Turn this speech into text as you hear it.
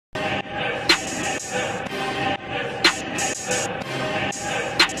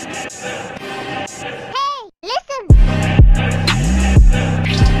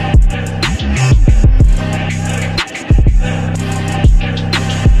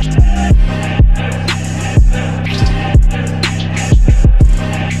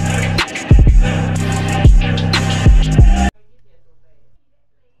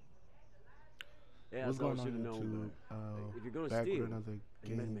YouTube. If you're gonna Back steal, with another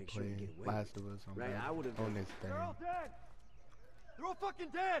you better make sure you gameplay. get away. Last of Us. I'm Right, back I would've on this thing. They're all dead! They're all fucking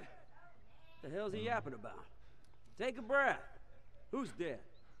dead! The hell's he yapping about? Take a breath. Who's dead?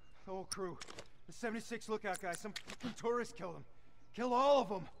 The whole crew. The 76 lookout guy. Some fucking tourist killed him. Kill all of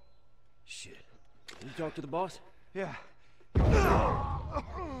them. Shit. Can you talk to the boss? Yeah.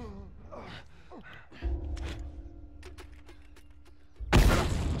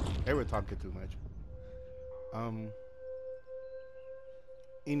 They were talking too much.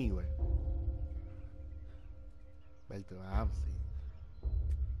 Anyway. Back to what I'm seeing.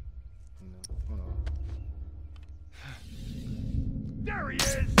 You know, hold on. There he is!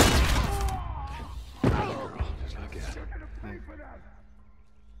 Just like that.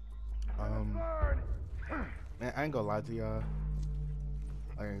 Man, I ain't gonna lie to y'all.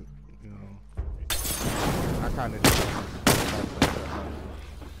 Like, you know, I kind of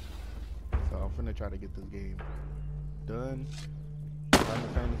so I'm finna try to get this game done. Final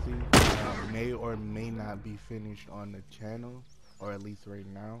Fantasy may or may not be finished on the channel, or at least right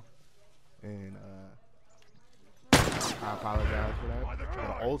now. And I apologize for that.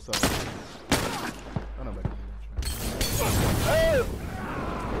 But also, I don't know about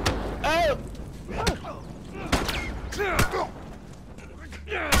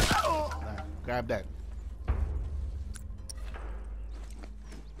grab that.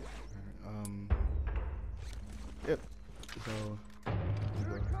 Yep. So.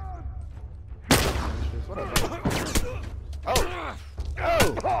 What up, bro? Oh!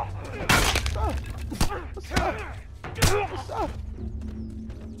 Oh! What's up? What's up?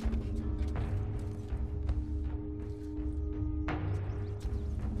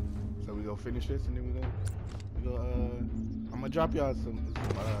 So we go finish this and then we go I'm gonna drop y'all some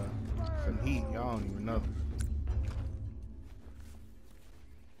heat. Y'all don't even know.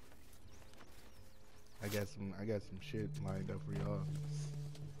 I got some shit lined up for y'all.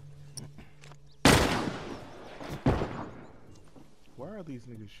 Why are these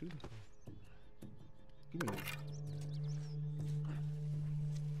niggas shooting for? Give me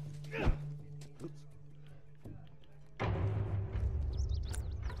that. Oops.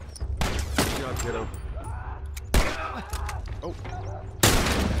 Good job, kiddo. Oh.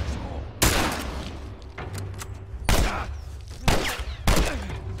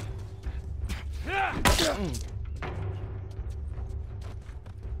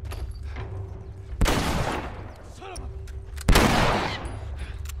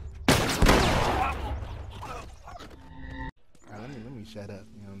 Let me shut up,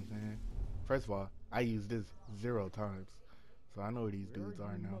 you know what I'm saying? First of all, I used this 0 times, so I know where these dudes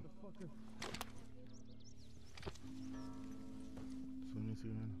are now. So let me see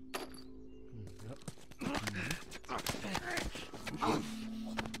Yep.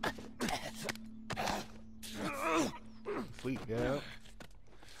 Sleep, yeah.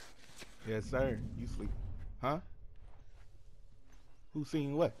 Yes, sir. You sleep. Huh? Who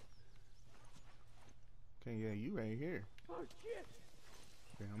seen what? Okay, yeah, you right here. Oh, shit.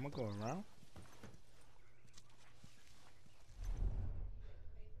 Okay, I'm gonna go around.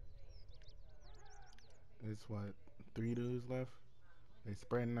 It's what, 3 dudes left? They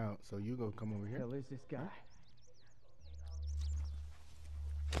spreading out, so you go come over here. Hell is this guy?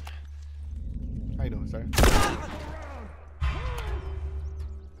 How you doing, sir?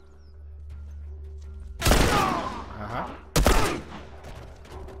 Uh-huh.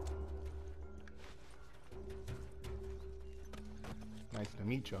 Nice to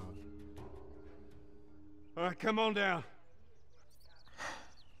meet y'all. All right, come on down.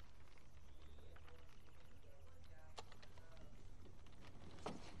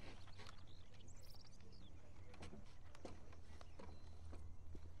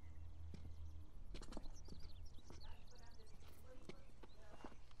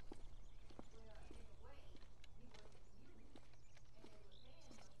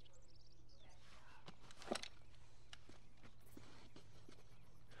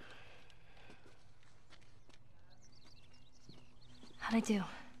 How'd I do? How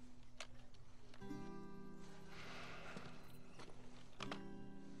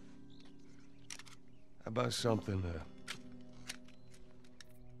about something a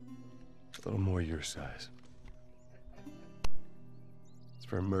little more your size? It's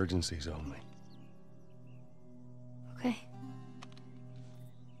for emergencies only. Okay.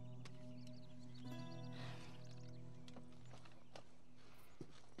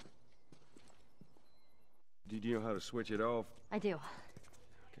 Do you know how to switch it off? I do.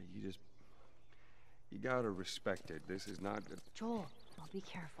 Okay, you gotta respect it. This is not good. Joel, I'll be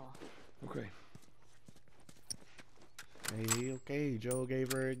careful. Okay. Hey, okay, Joe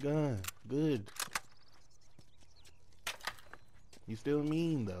gave her a gun. Good. You still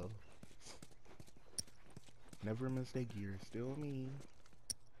mean though. Never a mistake. You're still mean.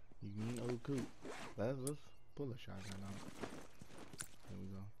 You mean old coot. Let's pull a shotgun out. There we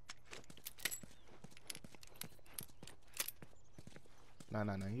go.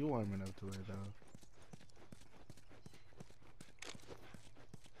 Nah. You warming up to it though.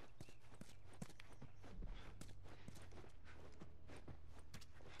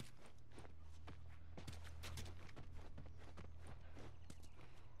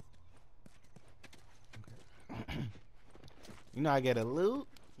 You know I gotta loot.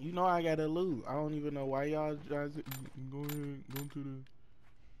 You know I gotta loot. I don't even know why y'all guys go ahead,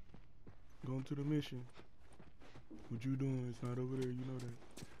 go into the mission. What you doing? It's not over there. You know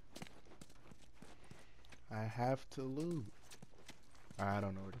that. I have to loot. I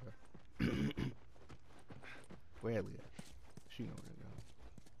don't know where to go. Where Ellie at? She know where to go.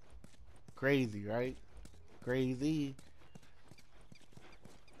 Crazy, right? Crazy.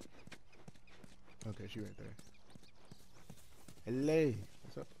 Okay, she right there. Hello.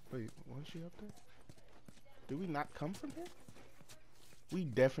 What's up? Wait, was she up there? Did we not come from here? We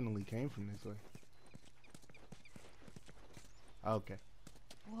definitely came from this way. Okay.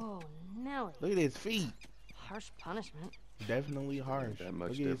 Whoa, Nelly. Look at his feet. Harsh punishment. Definitely harsh. That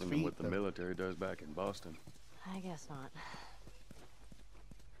much Look at his different than feet, what the though. military does back in Boston. I guess not.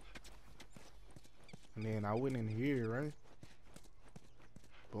 And then I went in here, right?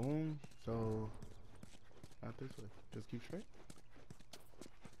 Boom. So, not this way. Just keep straight.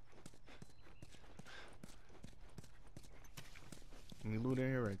 Let me loot in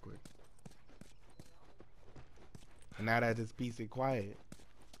here right quick. And now that this piece is quiet,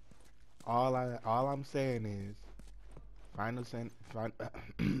 all I'm saying is, Final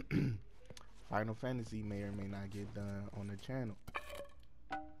Fantasy may or may not get done on the channel.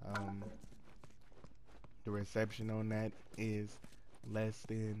 The reception on that is less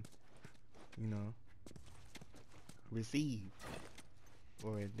than, you know, received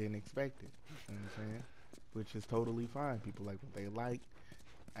or than expected. You know what I'm saying? Which is totally fine. People like what they like.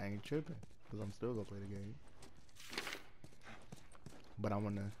 I ain't tripping, because I'm still gonna play the game. But I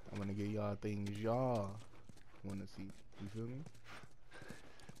wanna get y'all things y'all wanna see. You feel me?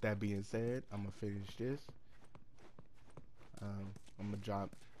 That being said, I'm gonna finish this. I'm gonna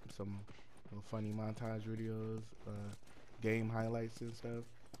drop some little funny montage videos, game highlights and stuff,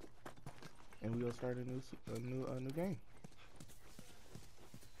 and we'll start a new game.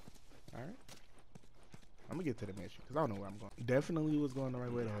 All right. I'm gonna get to the mission because I don't know where I'm going. Definitely was going the right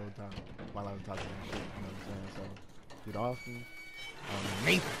way the whole time while I was talking that shit. You know what I'm saying? So get off me.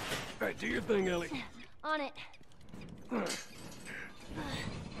 Nathan. All right, do your thing, Ellie. On it.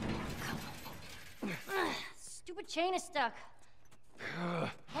 Stupid chain is stuck.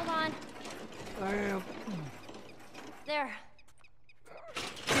 Hold on. I am. There.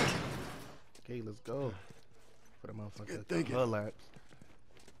 Okay, let's go. For the motherfucker. Good thinking. Collapse.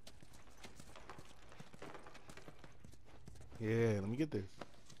 Yeah, let me get this.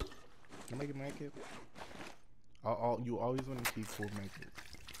 Can I make a medkit? You always want to keep full medkits.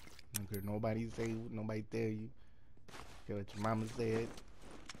 Okay, nobody say, nobody tell you. Okay, what your mama said.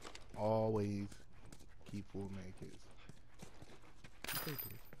 Always keep full medkits. Take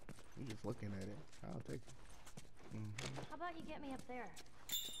it. You just looking at it. I'll take it. How about you get me up there?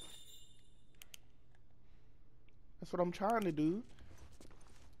 That's what I'm trying to do.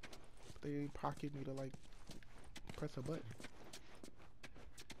 But they ain't pocket me to like press a button.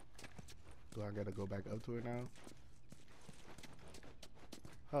 Do I gotta go back up to it now?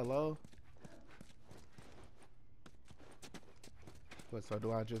 Hello? What, so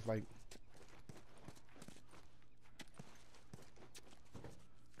do I just like...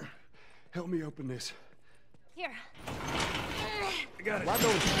 Help me open this. Here. I got it. Why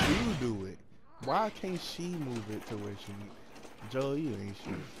don't you do it? Why can't she move it to where she... Joe, you ain't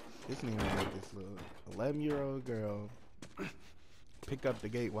shit. This nigga like this little 11-year-old girl pick up the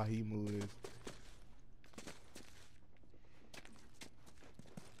gate while he moves.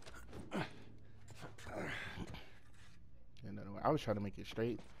 I was trying to make it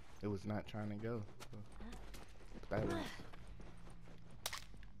straight. It was not trying to go. So that was.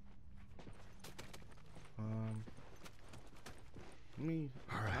 Let me.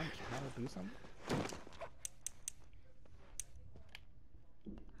 All right. How to do something?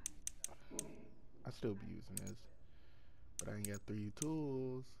 I still be using this, but I ain't got 3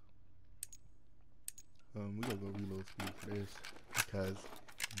 tools. We gonna go reload speed for this because,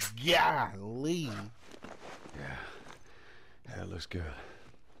 golly. Yeah. That looks good.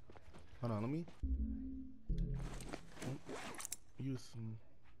 Hold on, let me use some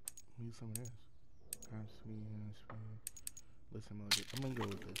of this. Listen, Moses, I'm gonna go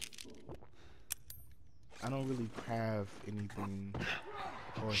with this. I don't really craft anything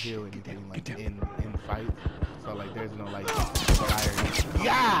or heal anything like in fights. So like there's no like dire.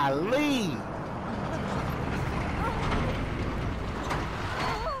 Golly!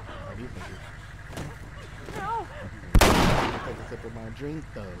 How do you think it? No! Take a sip of my drink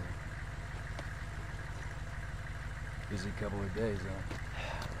though. Busy couple of days, huh?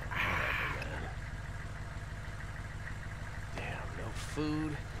 Damn, no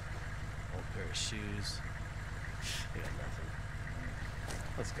food, old pair of shoes. We got nothing.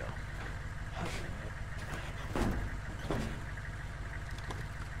 Let's go.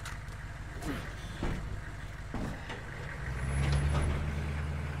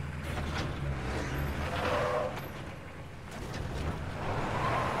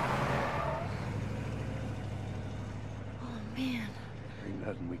 Oh, man. Ain't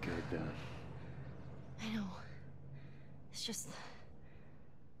nothing we could have done. I know. It's just...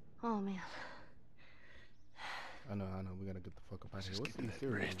 Oh, man. I know. We gotta get the fuck up out of here. Just What's get to these that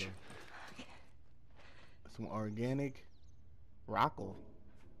cereals? bridge. Though? Some organic Rockle.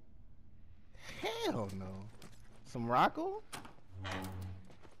 Hell no. Some Rockle?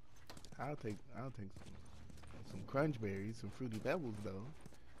 I'll take some Crunch Berries, some Fruity Pebbles though. You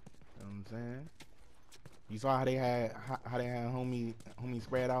know what I'm saying? You saw how they had homie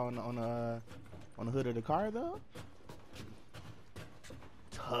spread out on the hood of the car though?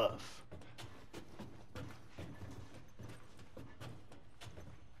 Tough.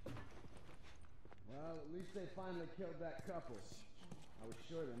 Well, at least they finally killed that couple. I was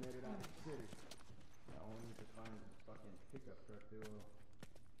sure they made it out of the city. I only need to find the fucking pickup truck they were.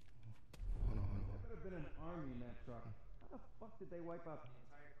 Hold on. There could have been an army in that truck. How the fuck did they wipe out the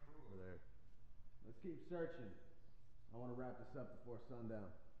entire crew over there? Let's keep searching. I want to wrap this up before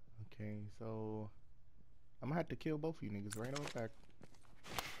sundown. Okay, so I'm gonna have to kill both of you niggas right on back.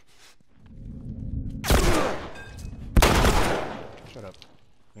 Shut up.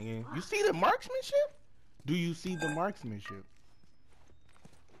 Nigga. You see the marksmanship? Do you see the marksmanship?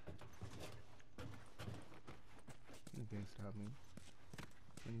 You can't stop me.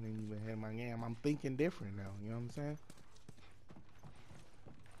 You ain't even had my game. I'm thinking different now. You know what I'm saying?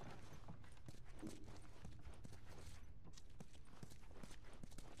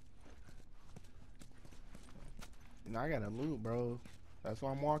 You know, I gotta loot, bro. That's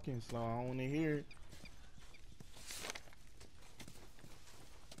why I'm walking slow. I don't wanna hear it.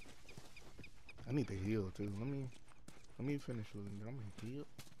 I need to heal too. Let me finish looting. I'm gonna heal.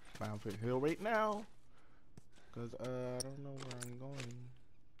 Time for heal right now. Cause I don't know where I'm going.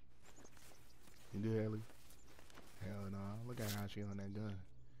 You good, Ellie? Hell no. Look at how she on that gun.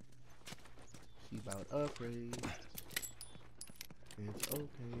 She about upgrade. It's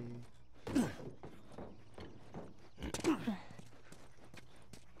okay.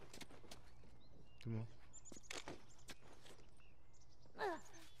 Come on.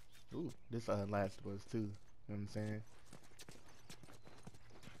 Ooh, this Last of Us too. You know what I'm saying?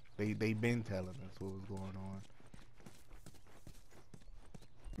 They been telling us what was going on.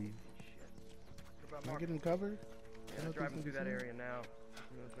 Am I getting covered? Yeah, they're driving through that area now.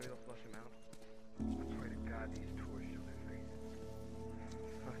 Who knows, maybe they'll flush him out. I pray to God these tours show their faces.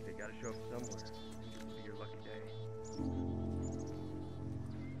 Huh, they gotta show up somewhere. It'll be your lucky day.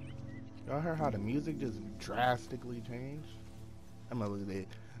 Y'all heard how the music just drastically changed? I'm gonna look at it.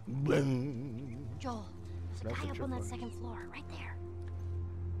 Boom. Joel, there's a That's guy a up on that tripwire. second floor, right there.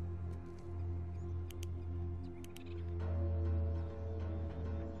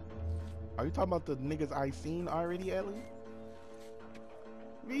 Are you talking about the niggas I seen already, Ellie?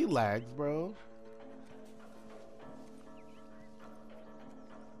 Relax, bro.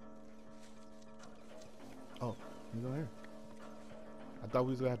 Oh, you go here. I thought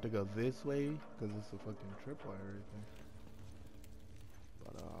we was gonna have to go this way because it's a fucking tripwire right there.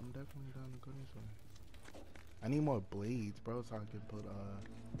 But I'm definitely down to go this way. I need more blades, bro, so I can put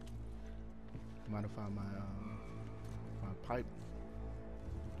modify my my pipe.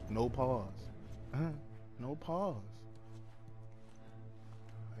 No pause. No pause.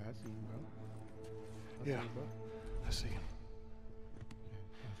 Yeah, I see you, bro. Yeah. See you, bro. I see him.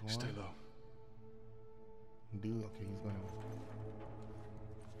 That's Stay one. low. Dude, okay, he's gonna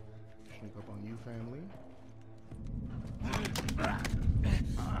sneak up on you, family.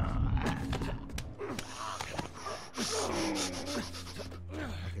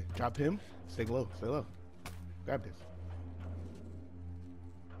 Okay, drop him. Stay low, stay low. Grab this.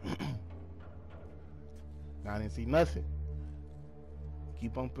 Now I didn't see nothing.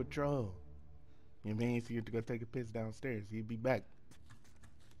 Keep on patrol. Your man see you to go take a piss downstairs. He'll be back.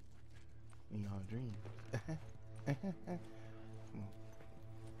 In your dreams.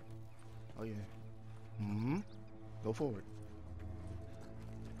 Oh yeah. Mm-hmm. Go forward.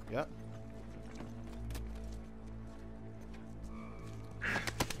 Yep.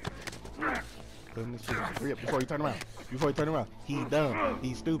 Put him in the seat. Hurry up before you turn around. Before you turn around. He dumb.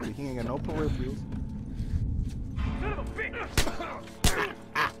 He's stupid. He ain't got no peripherals.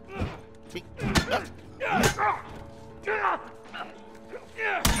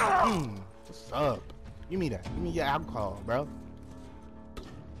 What's up? Give me that. Give me your alcohol, bro.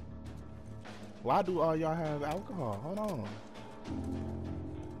 Why do all y'all have alcohol? Hold on.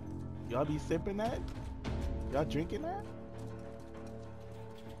 Y'all be sipping that? Y'all drinking that?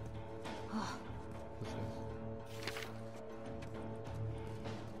 What's this?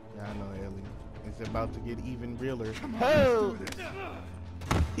 Yeah, I know, Ellie. It's about to get even realer. Oh!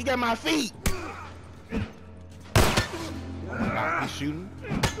 He got my feet! Oh my god, he's shooting?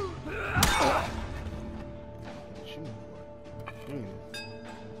 Shooting for? Shooting this.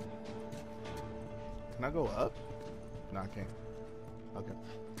 Can I go up? No, I can't. Okay.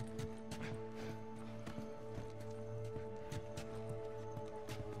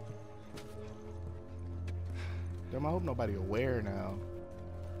 Damn, I hope nobody aware now.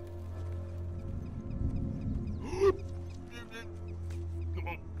 Come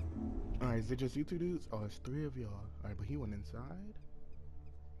on. Alright, is it just you two dudes? Oh, it's 3 of y'all. Alright, but he went inside?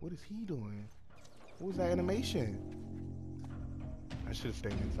 What is he doing? What was that animation? I should have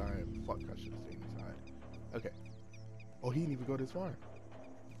stayed inside. Fuck, I should have stayed inside. Okay. Oh, he didn't even go this far.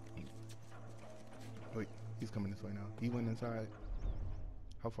 Wait, he's coming this way now. He went inside.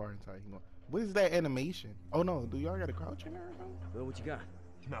 How far inside he went? What is that animation? Oh no, do y'all got a crouch in there or something? Well, what you got?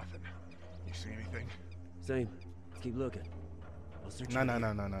 Nothing. You see anything? Same. Let's keep looking. I'll search. No.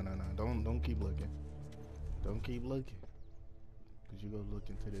 Don't keep looking. Don't keep looking. Cause you go look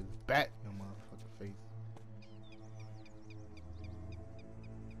into this bat in your motherfucking face.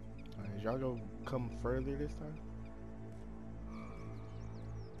 Alright, is y'all gonna come further this time?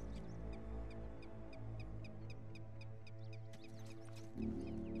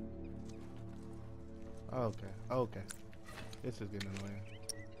 Okay. This is getting annoying.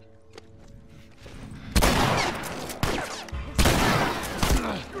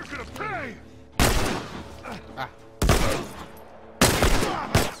 You're gonna pay! Ah.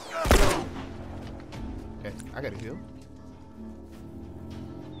 Okay, I gotta heal.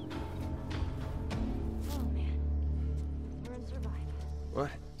 Oh man, we're in survive.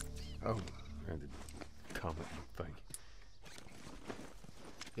 What? Oh, I had the comic book thing.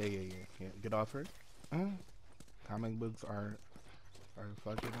 Yeah. Get off her. Comic books are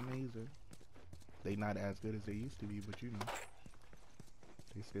fucking amazing. They not as good as they used to be, but you know,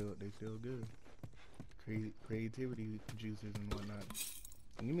 they still good. Creativity juices and whatnot.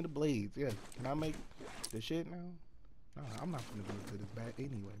 Give me the blades. Yeah. Can I make the shit now? No, I'm not gonna go to this bat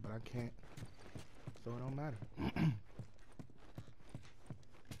anyway, but I can't. So it don't matter.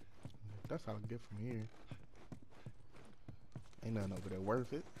 That's all I get from here. Ain't nothing over there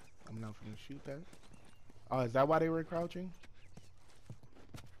worth it. I'm not gonna shoot that. Oh, is that why they were crouching?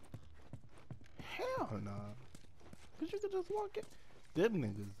 Hell no. Cause you could just walk in. Them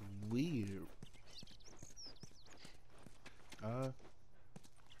niggas weird. Can't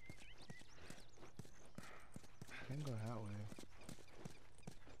go that way.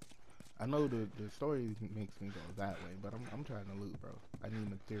 I know the story makes me go that way, but I'm trying to loot, bro. I need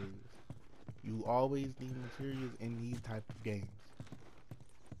materials. You always need materials in these type of games.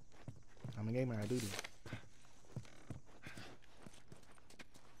 I'm a gamer, I do this.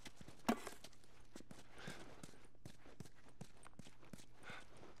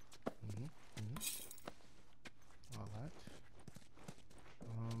 All that.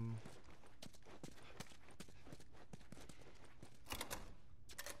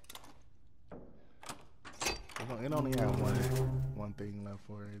 It only had one thing left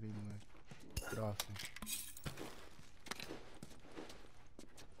for it anyway. Get off me.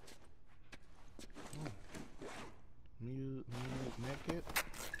 Med kit?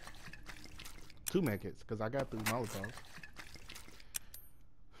 2 med kits, because I got 3 Molotovs.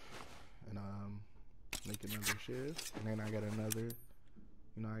 And make another shift. And then I got another,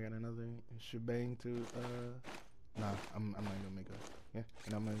 I got another shebang to nah, I'm not gonna make a, yeah,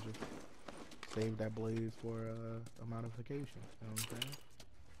 and I'm gonna just save that blaze for a modification. You know what I'm saying?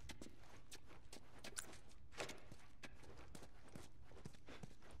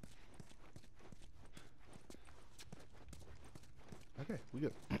 Okay, we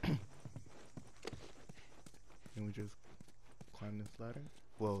good. Can we just climb this ladder?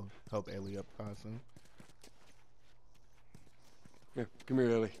 Well, help Ellie up soon. Yeah, come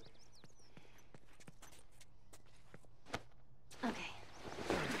here, Ellie. Okay.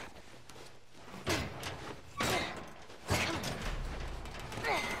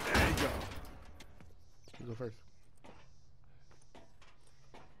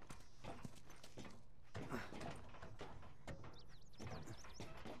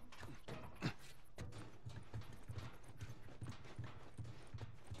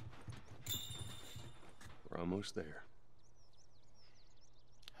 almost there.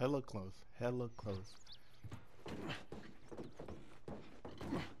 Hella close. Hella close.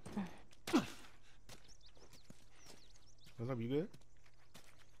 What's up? You good?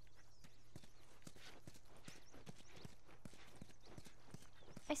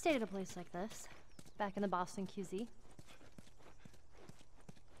 I stayed at a place like this, back in the Boston QZ.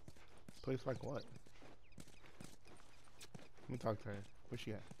 Place like what? Let me talk to her. Where's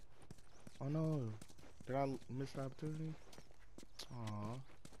she at? Oh no. Did I miss the opportunity? Aww.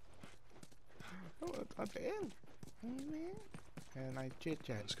 I want to talk to him. Hey man. And I chit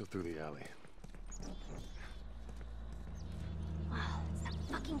chat. Let's go through the alley. Wow, it's that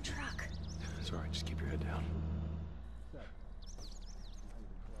fucking truck. It's alright, just keep your head down.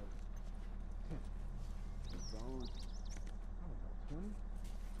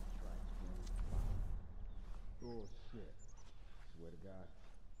 Bullshit. Swear to God.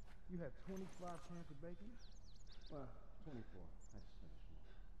 You had 25 cans of bacon? Well, 24. I just finished one.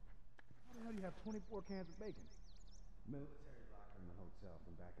 How the hell do you have 24 cans of bacon? Military locker in the hotel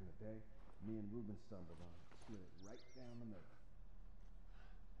from back in the day. Me and Ruben stumbled on it. Split it right down the middle.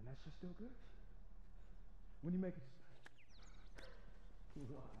 And that shit's still good? When you make it...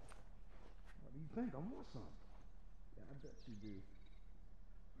 Why? What do you think? I want some. Yeah, I bet you do.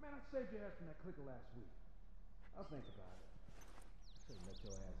 Man, I saved your ass from that clicker last week. I'll think about it. Should've let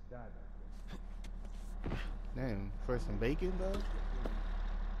your ass die back there. Damn, for some bacon though?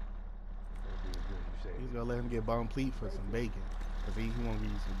 He's gonna let him get Bon Pleat for some bacon. Cause he won't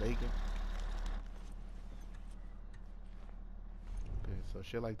give you some bacon. Okay, so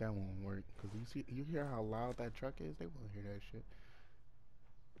shit like that won't work. Cause you hear how loud that truck is? They won't hear that shit.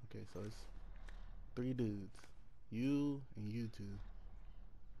 Okay, so it's 3 dudes. You and you two.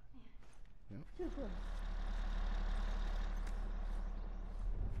 Yep.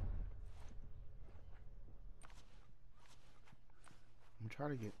 I'm trying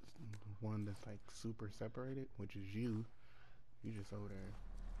to get one that's like super separated, which is you. You just over there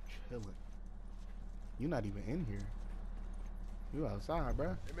chilling. You're not even in here. You outside,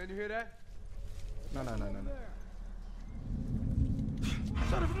 bruh. Hey man, you hear that? No.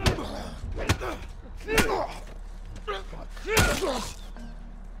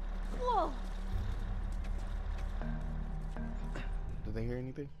 Whoa! Did they hear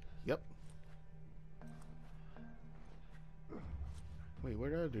anything? Yep. Wait,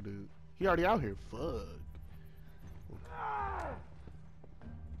 where the other dude? He already out here. Fuck.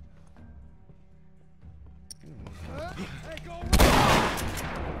 Hey, go away!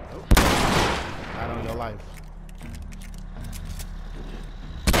 Not on your life.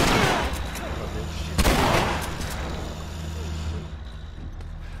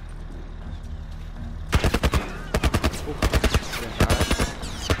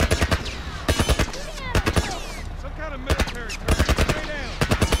 Some kind of military turret. Stay down.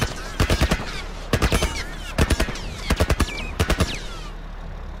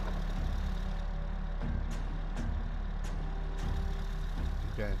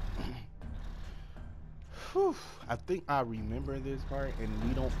 Okay. Whew. I think I remember this part, and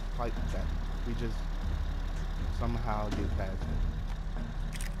we don't fight that. We just somehow get past it.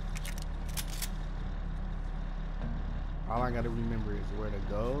 All I gotta remember is where to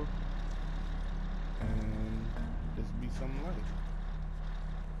go, and just be some life.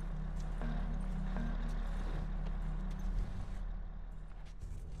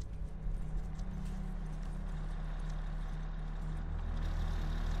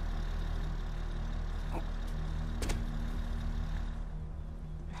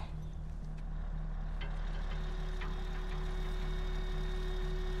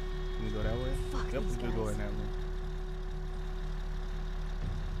 Can we go that way? Fuck Yep, we these can go guys. in that way.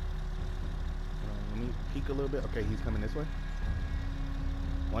 Let me peek a little bit. Okay, he's coming this way.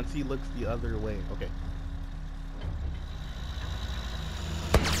 Once he looks the other way, okay.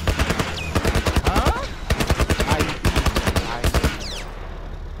 Huh? I see.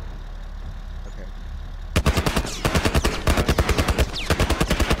 Okay.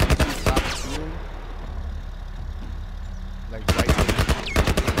 Stop shooting. Like right here.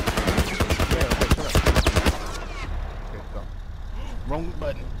 Yeah, okay, shut up. Okay, go. Wrong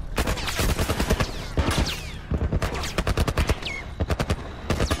button.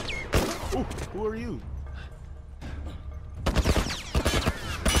 Ooh, who are you?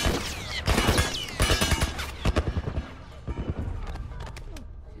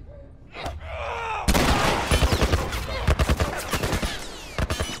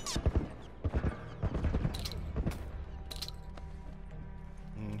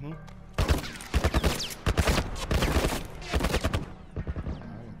 Mm-hmm.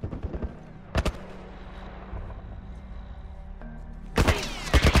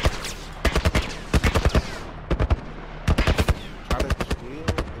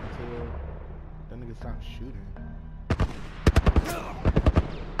 to stop shooting.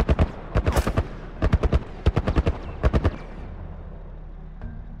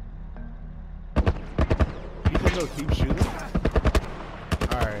 You think they'll keep shooting?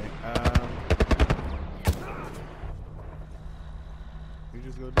 Alright, you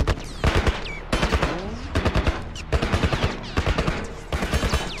just go do it.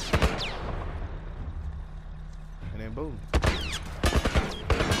 And then boom.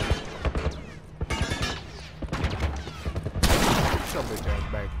 Some bitch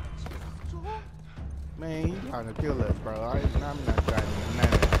ass back. Man, you trying to kill us, bro. I'm not trying to do none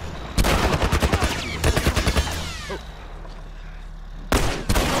of that.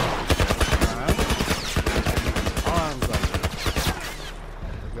 Arms up.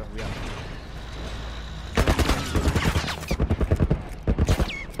 Let's go, we out.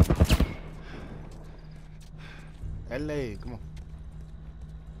 LA, come on.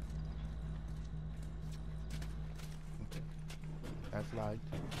 Okay. That's light.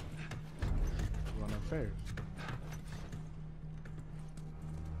 We're on affairs.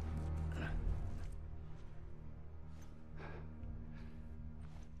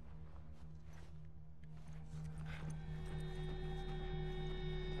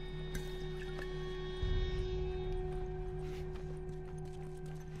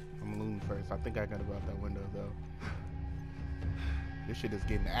 I'm looting first. I think I gotta go out that window though. This shit is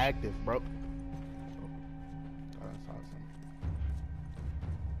getting active, bro. Oh, that's awesome.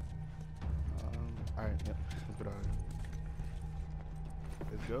 Alright, yep. Let's get out of here.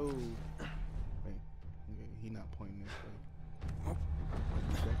 Let's go. Wait, okay, he not pointing this way.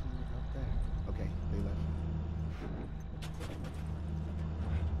 He's definitely up there. Okay, they left.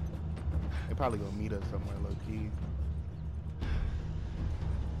 They probably gonna meet us somewhere low key.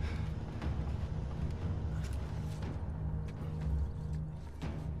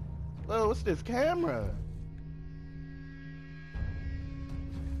 Whoa, what's this camera?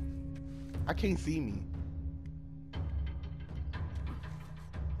 I can't see me.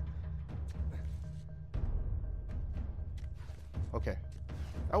 Okay.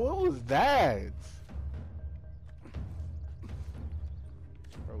 Oh, what was that?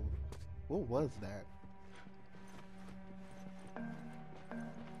 Bro, what was that?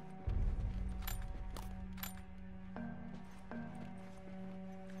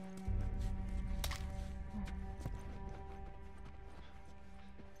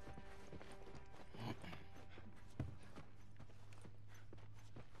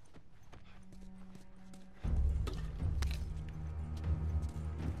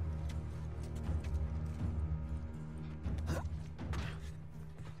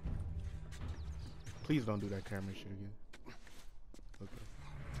 Please don't do that camera shit again. Okay.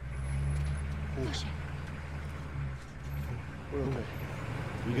 Okay.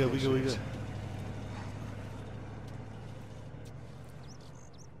 We good.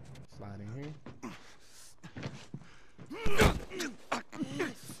 Slide in here.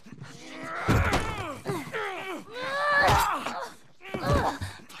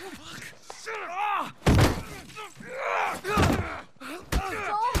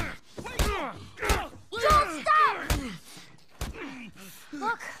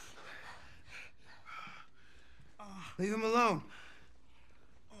 Leave him alone.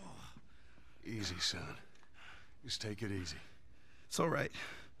 Easy, son. Just take it easy. It's all right.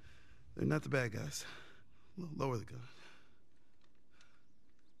 They're not the bad guys. Lower the gun.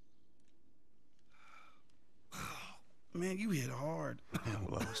 Man, you hit hard. Yeah,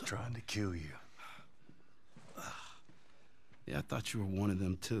 well, I was trying to kill you. Yeah, I thought you were one of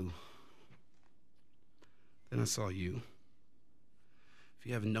them, too. Then I saw you. If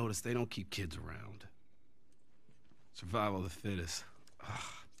you haven't noticed, they don't keep kids around. Survival of the fittest.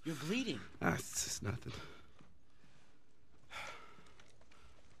 You're bleeding. It's just nothing.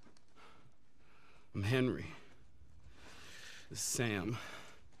 I'm Henry. This is Sam.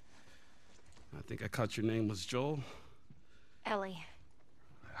 I think I caught your name was Joel. Ellie.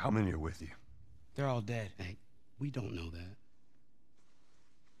 How many are with you? They're all dead. Hey, we don't know that.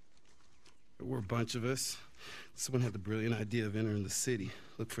 There were a bunch of us. Someone had the brilliant idea of entering the city,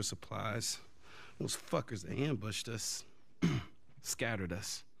 look for supplies. Those fuckers, they ambushed us, scattered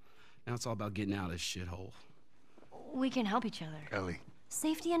us. Now it's all about getting out of this shithole. We can help each other. Ellie.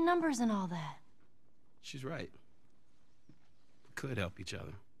 Safety in numbers and all that. She's right. We could help each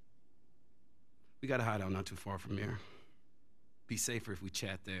other. We got a hideout not too far from here. Be safer if we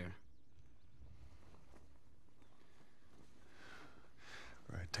chat there.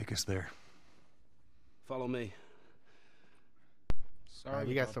 All right, take us there. Follow me. Sorry,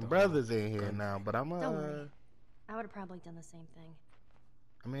 we got some brothers in here now, but I'm Don't worry. I would have probably done the same thing.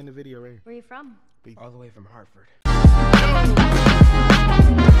 I'm in the video right here. Where are you from? All the way from Hartford.